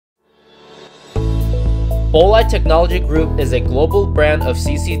Bolide Technology Group is a global brand of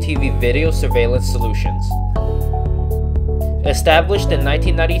CCTV video surveillance solutions. Established in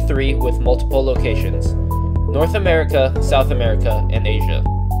 1993 with multiple locations: North America, South America, and Asia.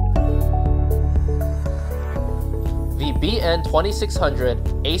 The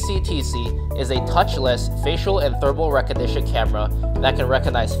BN-2600ACTC is a touchless facial and thermal recognition camera that can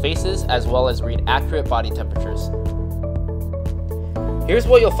recognize faces as well as read accurate body temperatures. Here's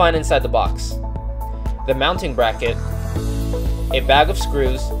what you'll find inside the box: the mounting bracket, a bag of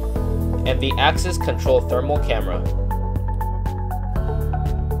screws, and the axis control thermal camera.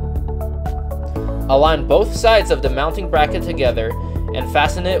 Align both sides of the mounting bracket together and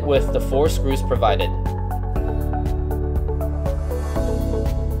fasten it with the 4 screws provided.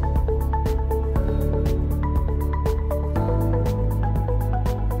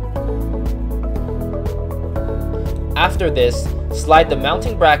 After this, slide the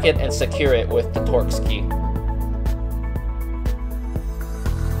mounting bracket and secure it with the Torx key.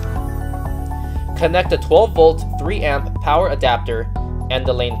 Connect a 12-volt 3-amp power adapter and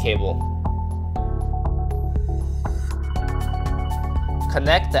the lane cable.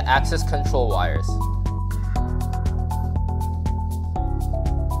 Connect the access control wires.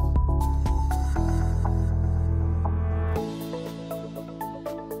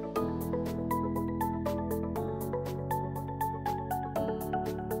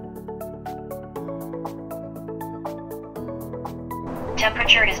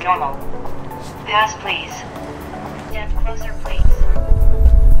 Temperature is normal. Pass, please. Step closer, please.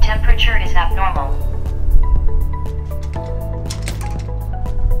 Temperature is abnormal.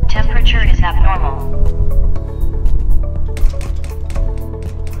 Temperature is abnormal.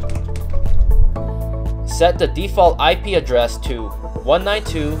 Set the default IP address to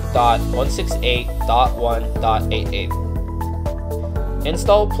 192.168.1.88.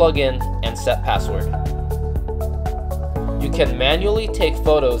 Install plugin and set password. You can manually take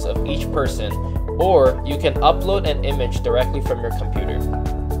photos of each person, or you can upload an image directly from your computer.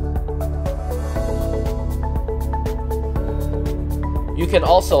 You can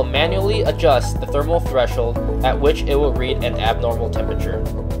also manually adjust the thermal threshold at which it will read an abnormal temperature.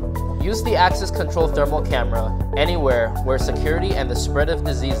 Use the access control thermal camera anywhere where security and the spread of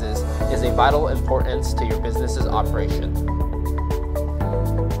diseases is a vital importance to your business's operation.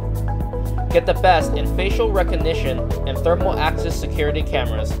 Get the best in facial recognition and thermal access security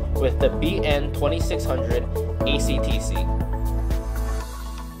cameras with the BN-2600ACTC.